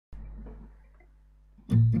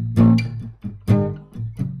Welcome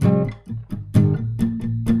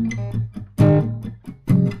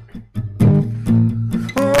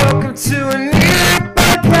to a new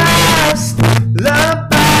podcast,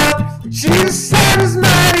 about Jesus and his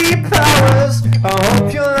mighty powers. I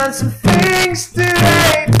hope you'll learn some things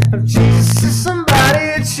today. Jesus is somebody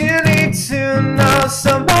that you need to know.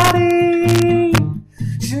 Somebody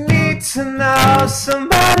you need to know.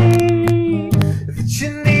 Somebody that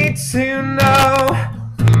you need to know.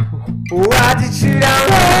 Why did you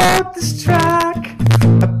download this track?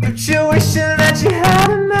 I bet you're wishing that you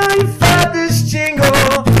hadn't. Now you've heard this jingle.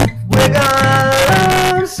 We're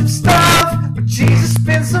gonna learn some stuff, but Jesus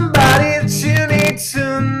been somebody that you need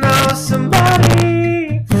to know.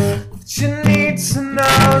 Somebody that you need to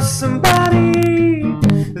know. Somebody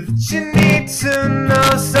that you need to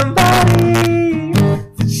know. Somebody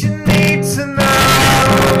that you need to know.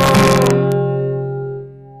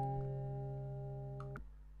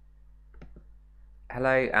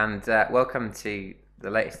 Hello and welcome to the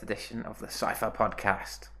latest edition of the Sci-Fi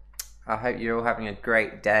Podcast. I hope you're all having a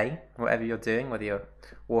great day, whatever you're doing, whether you're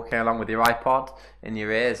walking along with your iPod in your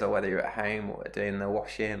ears, or whether you're at home or doing the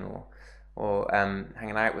washing, or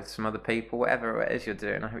hanging out with some other people, whatever it is you're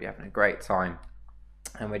doing. I hope you're having a great time.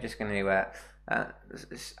 And we're just going to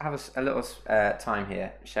have a little time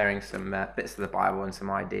here sharing some bits of the Bible and some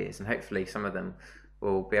ideas, and hopefully some of them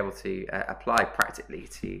will be able to apply practically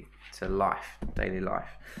to life, daily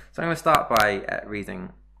life. So I'm going to start by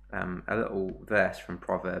reading a little verse from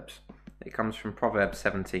Proverbs. It comes from Proverbs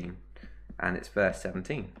 17, and it's verse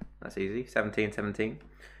 17. That's easy, 17:17.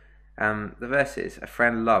 The verse is, "A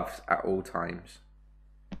friend loves at all times."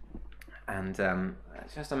 And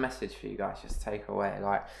it's just a message for you guys, just to take away.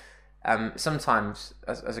 Like, sometimes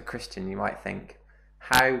as a Christian, you might think,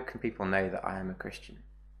 how can people know that I am a Christian?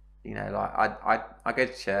 You know, like I go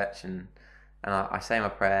to church and I say my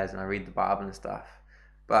prayers and I read the Bible and stuff,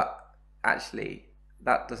 but actually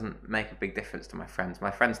that doesn't make a big difference to my friends.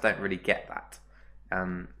 My friends don't really get that.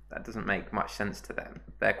 That doesn't make much sense to them.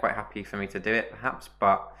 They're quite happy for me to do it, perhaps,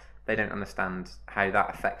 but they don't understand how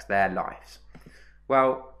that affects their lives.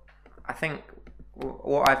 Well, I think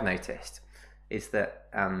what I've noticed is that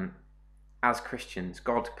as Christians,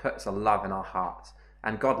 God puts a love in our hearts,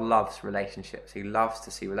 and God loves relationships. He loves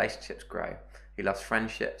to see relationships grow. He loves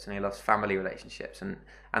friendships, and he loves family relationships, and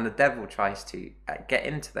the devil tries to get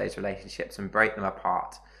into those relationships and break them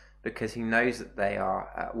apart, because he knows that they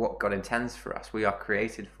are what God intends for us. We are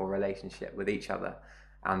created for relationship with each other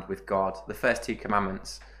and with God. The first two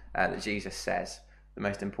commandments that Jesus says, the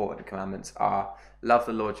most important commandments, are love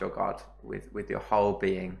the Lord your God with your whole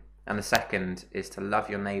being, and the second is to love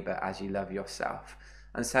your neighbour as you love yourself.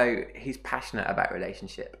 And so he's passionate about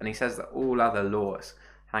relationship, and he says that all other laws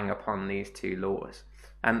hang upon these two laws,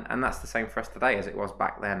 and that's the same for us today as it was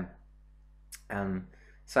back then.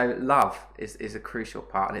 So love is a crucial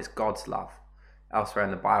part, and it's God's love. Elsewhere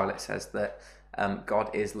in the Bible it says that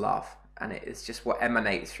God is love, and it's just what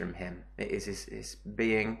emanates from him. It is his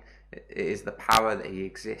being, it is the power that he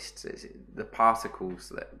exists, it's the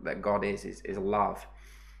particles that God is love,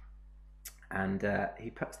 and he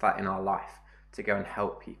puts that in our life to go and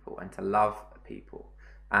help people and to love people.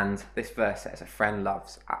 And this verse says, "A friend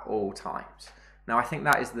loves at all times." Now, I think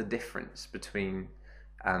that is the difference between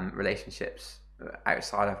relationships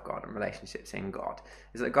outside of God and relationships in God,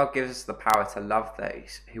 is that God gives us the power to love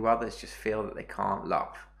those who others just feel that they can't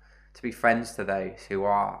love, to be friends to those who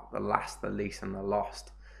are the last, the least, and the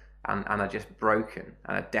lost, and are just broken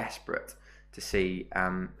and are desperate to see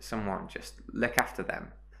someone just look after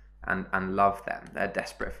them and love them. They're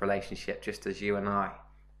desperate for relationship, just as you and I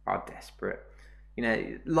are desperate. You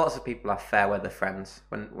know, lots of people are fair weather friends.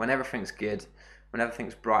 When everything's good, when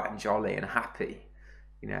everything's bright and jolly and happy,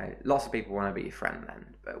 you know, lots of people want to be your friend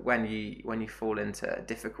then. But when you fall into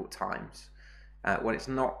difficult times, when it's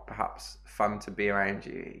not perhaps fun to be around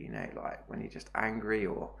you, you know, like when you're just angry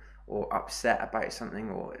or upset about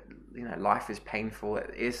something, or, you know, life is painful,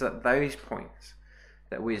 it is at those points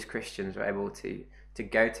that we as Christians are able to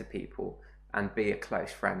go to people and be a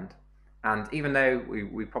close friend. And even though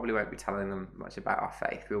we probably won't be telling them much about our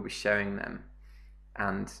faith, we'll be showing them.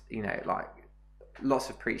 And, you know, like lots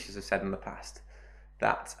of preachers have said in the past,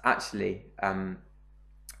 that actually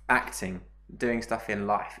acting, doing stuff in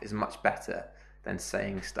life is much better than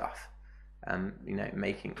saying stuff. You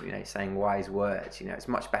know, saying wise words. You know, it's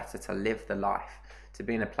much better to live the life, to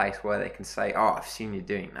be in a place where they can say, "Oh, I've seen you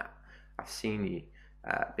doing that. I've seen you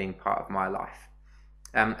being part of my life."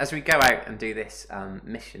 As we go out and do this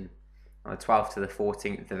mission on the 12th to the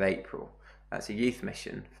 14th of April, it's a youth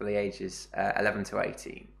mission for the ages 11 to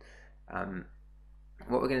 18.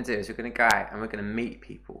 what we're going to do is we're going to go out and we're going to meet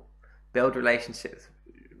people, build relationships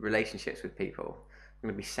with people. We're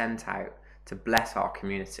going to be sent out to bless our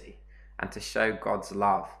community and to show God's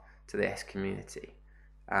love to this community.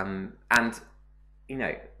 And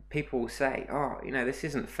people will say, "Oh, this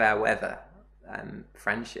isn't fair weather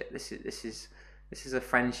friendship. This is a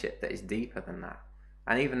friendship that is deeper than that."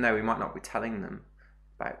 And even though we might not be telling them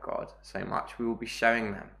about God so much, we will be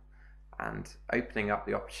showing them and opening up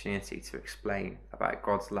the opportunity to explain about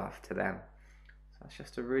God's love to them. So that's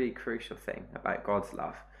just a really crucial thing about God's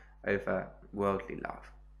love over worldly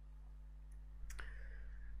love.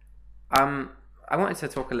 I wanted to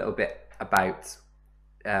talk a little bit about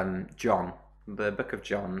John, the book of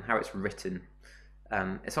John, how it's written.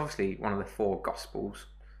 It's obviously one of the 4 Gospels,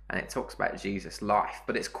 and it talks about Jesus' life,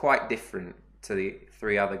 but it's quite different to the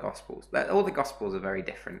 3 other Gospels. All the Gospels are very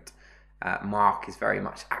different. Mark is very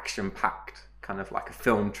much action-packed, kind of like a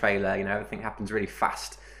film trailer. Everything happens really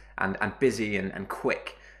fast and busy and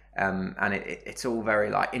quick. And it's all very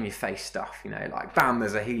like in-your-face stuff, like bam,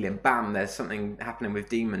 there's a healing, bam, there's something happening with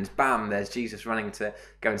demons, bam, there's Jesus running to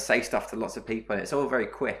go and say stuff to lots of people, and it's all very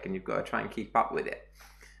quick, and you've got to try and keep up with it.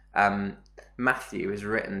 Matthew is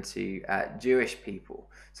written to Jewish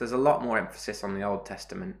people, so there's a lot more emphasis on the Old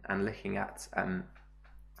Testament and looking at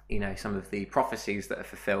some of the prophecies that are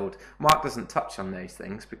fulfilled. Mark doesn't touch on those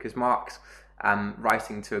things because Mark's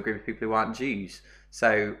writing to a group of people who aren't Jews.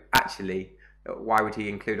 So actually, why would he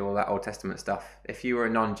include all that Old Testament stuff? If you were a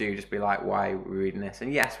non-Jew, just be like, why are we reading this?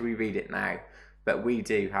 And yes, we read it now, but we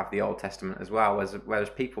do have the Old Testament as well. Whereas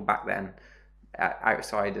people back then,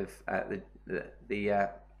 outside of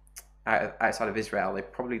outside of Israel, they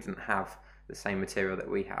probably didn't have the same material that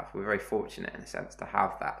we have. We're very fortunate in a sense to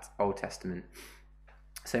have that Old Testament.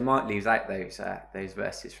 So Mark leaves out those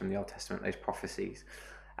verses from the Old Testament, those prophecies.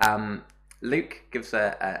 Luke gives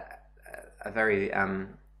a very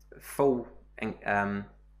full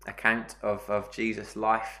account of Jesus'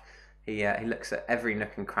 life. He looks at every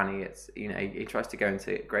nook and cranny. He tries to go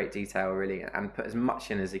into great detail really and put as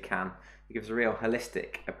much in as he can. He gives a real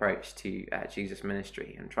holistic approach to Jesus'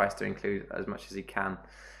 ministry and tries to include as much as he can.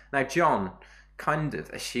 Now John kind of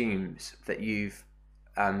assumes that you've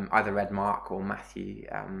either read Mark or Matthew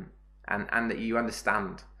and that you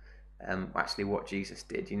understand actually what Jesus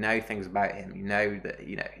did. You know things about him. You know that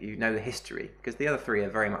you know the history, because the other 3 are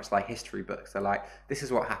very much like history books. They're like, this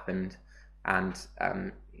is what happened, and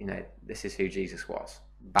this is who Jesus was.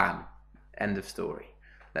 Bam, end of story.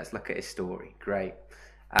 Let's look at his story. Great.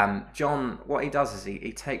 John, what he does is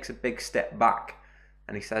he takes a big step back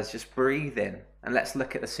and he says, just breathe in and let's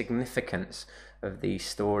look at the significance of these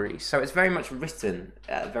stories. So it's very much written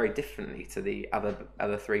very differently to the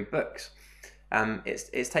other 3 books.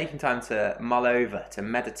 It's taking time to mull over, to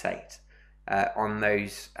meditate on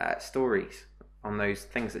those stories, on those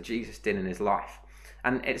things that Jesus did in his life,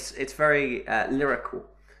 and it's very lyrical.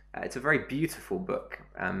 It's a very beautiful book,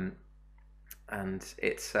 and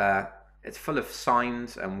it's full of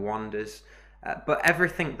signs and wonders. But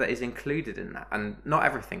everything that is included in that, and not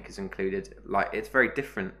everything is included, like it's very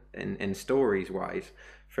different in stories wise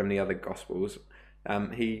from the other Gospels.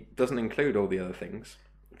 He doesn't include all the other things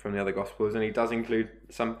from the other Gospels, and he does include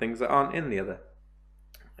some things that aren't in the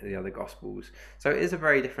other Gospels. So it is a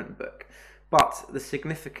very different book, but the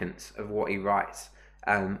significance of what he writes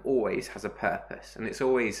always has a purpose, and it's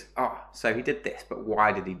always, so he did this, but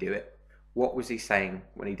why did he do it? What was he saying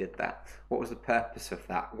when he did that? What was the purpose of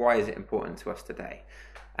that? Why is it important to us today?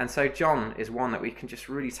 And so John is one that we can just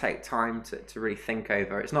really take time to really think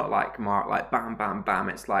over. It's not like Mark, like bam, bam, bam.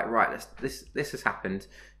 It's like, right, this has happened.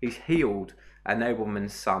 He's healed a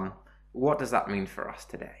nobleman's son. What does that mean for us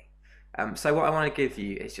today? So what I want to give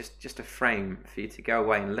you is just a frame for you to go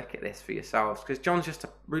away and look at this for yourselves, because John's just a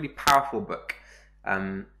really powerful book,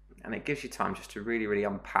 and it gives you time just to really, really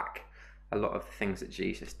unpack a lot of the things that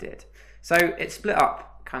Jesus did. So it's split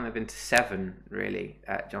up kind of into 7, really,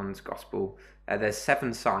 John's Gospel. There's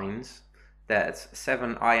 7 signs. There's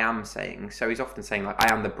 7 I am sayings. So he's often saying, like,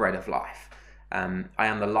 I am the bread of life. I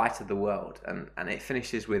am the light of the world. And it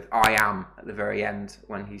finishes with I am at the very end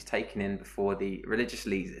when he's taken in before the religious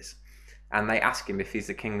leaders. And they ask him if he's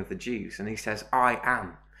the king of the Jews. And he says, I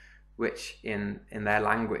am, which in their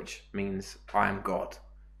language means I am God.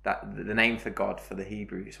 That the name for God for the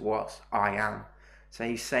Hebrews was I am. So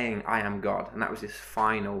he's saying I am God, and that was his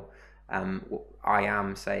final I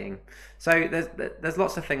am saying. So there's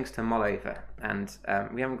lots of things to mull over, and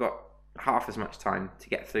we haven't got half as much time to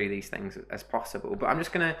get through these things as possible. But I'm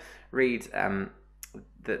just going to read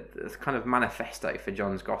the kind of manifesto for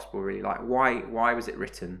John's Gospel, really, like why was it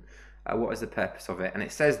written? What is the purpose of it? And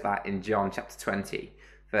it says that in John chapter 20,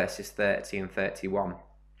 verses 30 and 31.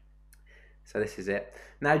 So this is it.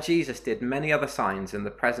 Now Jesus did many other signs in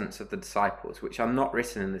the presence of the disciples, which are not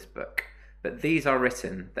written in this book, but these are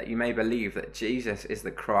written that you may believe that Jesus is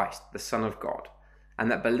the Christ, the Son of God, and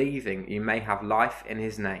that believing you may have life in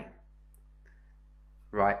his name.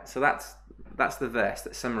 Right, so that's the verse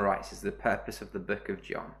that summarizes the purpose of the book of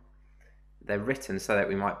John. They're written so that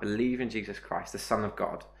we might believe in Jesus Christ, the Son of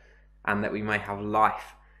God, and that we may have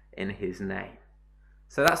life in his name.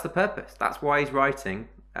 So that's the purpose. That's why he's writing.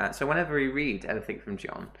 So whenever we read anything from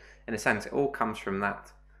John, in a sense, it all comes from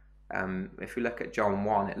that. If we look at John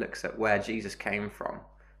 1, it looks at where Jesus came from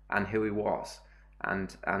and who he was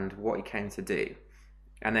and what he came to do.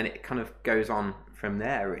 And then it kind of goes on from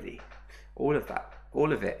there, really. All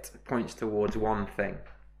of it points towards one thing.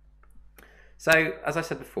 So, as I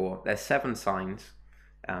said before, there's 7 signs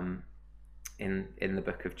in the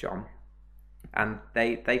book of John. And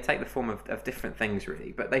they take the form of different things,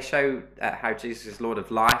 really. But they show how Jesus is Lord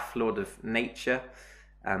of life, Lord of nature.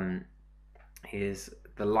 He is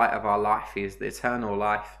the light of our life. He is the eternal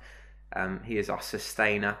life. He is our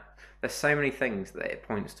sustainer. There's so many things that it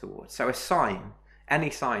points towards. So a sign,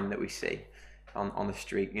 any sign that we see on the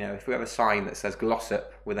street, if we have a sign that says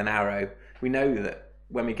Glossop with an arrow, we know that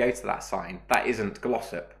when we go to that sign, that isn't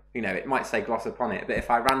Glossop. It might say Glossop on it, but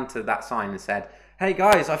if I ran to that sign and said, "Hey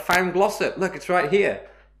guys, I found Glossop, look, it's right here.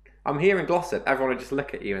 I'm here in Glossop," everyone would just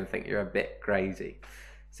look at you and think you're a bit crazy.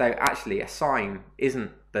 So actually, a sign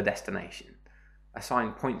isn't the destination. A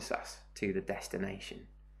sign points us to the destination.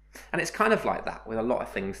 And it's kind of like that with a lot of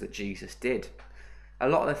things that Jesus did. A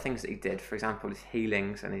lot of the things that he did, for example, his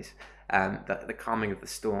healings and his the calming of the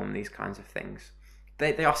storm, these kinds of things,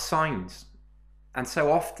 they are signs. And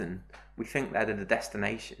so often we think they're the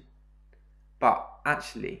destination. But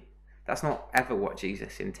actually, that's not ever what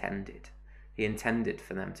Jesus intended. He intended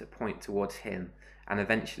for them to point towards him and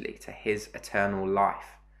eventually to his eternal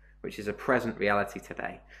life, which is a present reality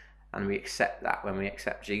today. And we accept that when we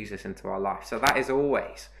accept Jesus into our life. So that is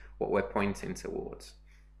always what we're pointing towards.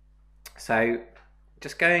 So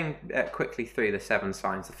just going quickly through the 7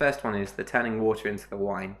 signs. The first one is the turning water into the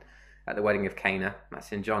wine at the wedding of Cana.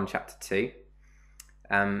 That's in John chapter 2.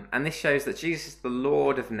 And this shows that Jesus is the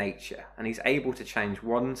Lord of nature, and he's able to change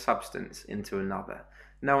one substance into another.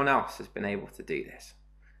 No one else has been able to do this.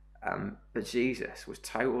 But Jesus was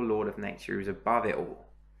total Lord of nature. He was above it all.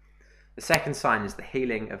 The second sign is the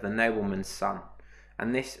healing of the nobleman's son.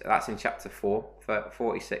 And that's in chapter 4,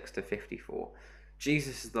 46 to 54.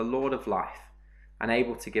 Jesus is the Lord of life and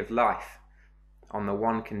able to give life on the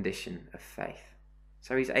one condition of faith.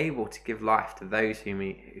 So he's able to give life to those whom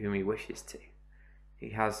he wishes to. He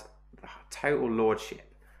has the total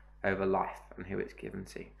lordship over life and who it's given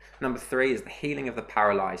to. Number 3 is the healing of the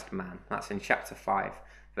paralysed man. That's in chapter 5,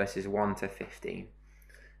 verses 1 to 15.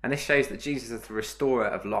 And this shows that Jesus is the restorer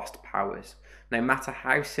of lost powers. No matter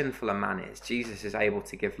how sinful a man is, Jesus is able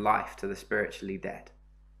to give life to the spiritually dead.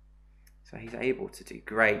 So he's able to do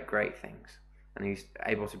great, great things. And he's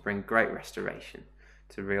able to bring great restoration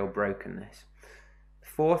to real brokenness.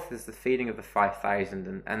 Fourth is the feeding of the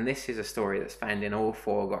 5,000, and this is a story that's found in all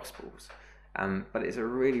 4 Gospels, but it's a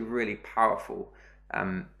really, really powerful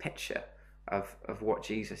picture of what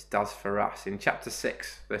Jesus does for us. In chapter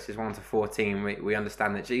 6, verses 1 to 14, we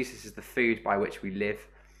understand that Jesus is the food by which we live,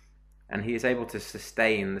 and he is able to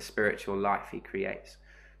sustain the spiritual life he creates.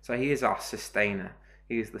 So he is our sustainer.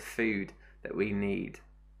 He is the food that we need.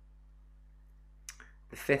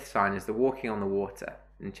 The 5th sign is the walking on the water.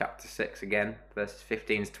 In chapter 6 again, verses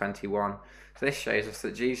 15 to 21. So this shows us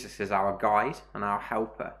that Jesus is our guide and our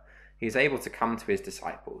helper. He is able to come to his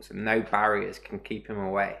disciples, and no barriers can keep him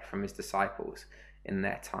away from his disciples in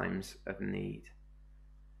their times of need.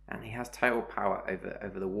 And he has total power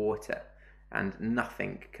over the water, and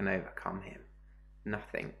nothing can overcome him.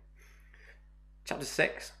 Nothing. Chapter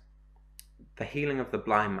 6, the healing of the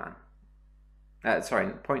blind man.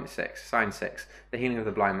 Point 6, sign 6, the healing of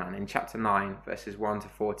the blind man. In chapter 9, verses 1 to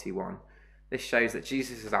 41, this shows that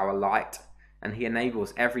Jesus is our light, and he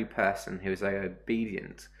enables every person who is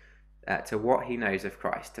obedient to what he knows of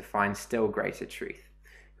Christ to find still greater truth.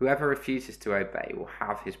 Whoever refuses to obey will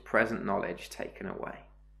have his present knowledge taken away.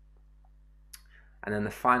 And then the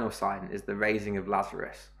final sign is the raising of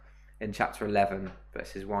Lazarus. In chapter 11,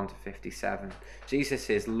 verses 1 to 57, Jesus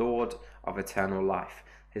is Lord of eternal life.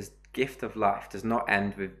 His gift of life does not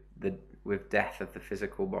end with death of the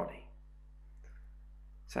physical body.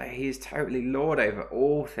 So he is totally Lord over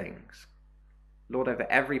all things, Lord over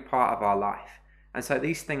every part of our life. And so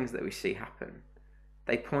these things that we see happen,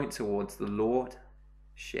 they point towards the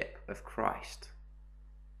lordship of Christ.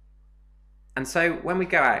 And so when we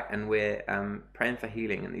go out and we're praying for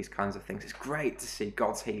healing and these kinds of things, it's great to see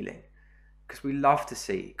God's healing, because we love to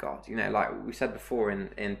see God. You know, like we said before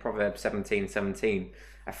in Proverbs 17:17,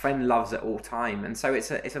 a friend loves at all time. And so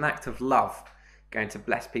it's an act of love, going to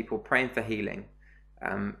bless people, praying for healing,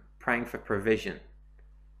 praying for provision,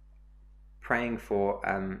 praying for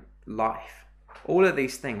life. All of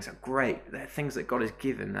these things are great. They're things that God has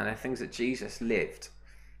given, and they're things that Jesus lived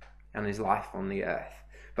in his life on the earth.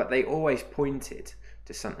 But they always pointed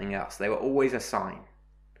to something else. They were always a sign.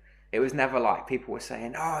 It was never like people were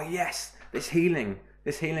saying, oh yes, this healing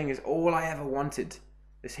is all I ever wanted.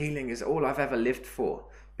 This healing is all I've ever lived for.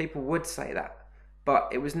 People would say that, but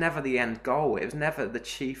it was never the end goal. It was never the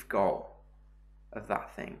chief goal of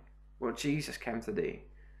that thing. What Jesus came to do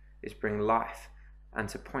is bring life and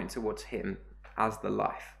to point towards him as the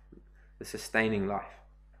life, the sustaining life.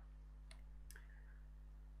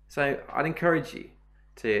 So I'd encourage you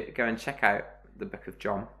to go and check out the book of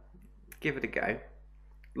John. Give it a go.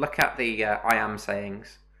 Look at the I am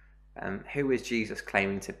sayings. Who is Jesus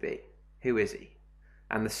claiming to be? Who is he?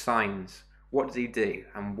 And the signs. What does he do?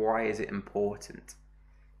 And why is it important?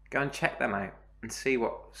 Go and check them out and see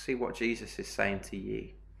what Jesus is saying to you.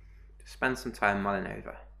 Spend some time mulling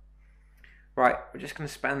over. Right, we're just going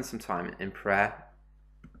to spend some time in prayer,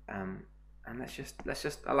 and let's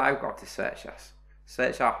just allow God to search us,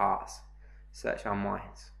 search our hearts, search our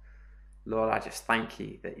minds. Lord, I just thank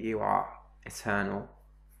you that you are eternal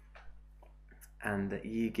and that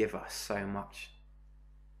you give us so much,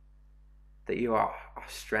 that you are our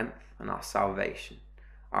strength and our salvation,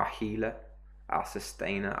 our healer, our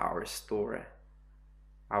sustainer, our restorer,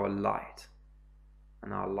 our light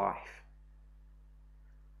and our life.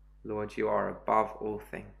 Lord, you are above all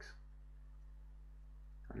things.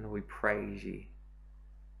 And Lord, we praise you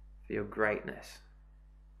for your greatness,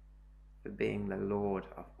 for being the Lord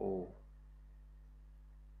of all.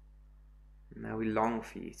 And now we long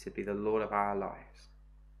for you to be the Lord of our lives.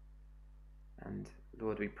 And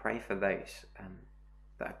Lord, we pray for those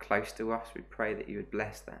that are close to us. We pray that you would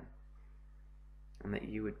bless them and that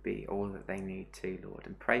you would be all that they need too, Lord.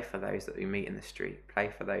 And pray for those that we meet in the street. Pray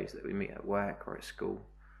for those that we meet at work or at school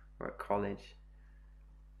or at college.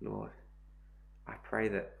 Lord, I pray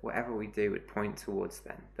that whatever we do would point towards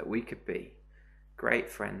them, that we could be great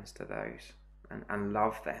friends to those and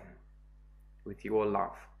love them with your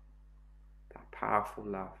love, that powerful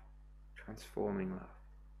love, transforming love.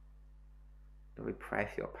 Lord, we pray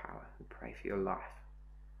for your power. We pray for your life.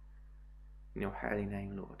 In your holy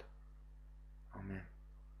name, Lord. Amen.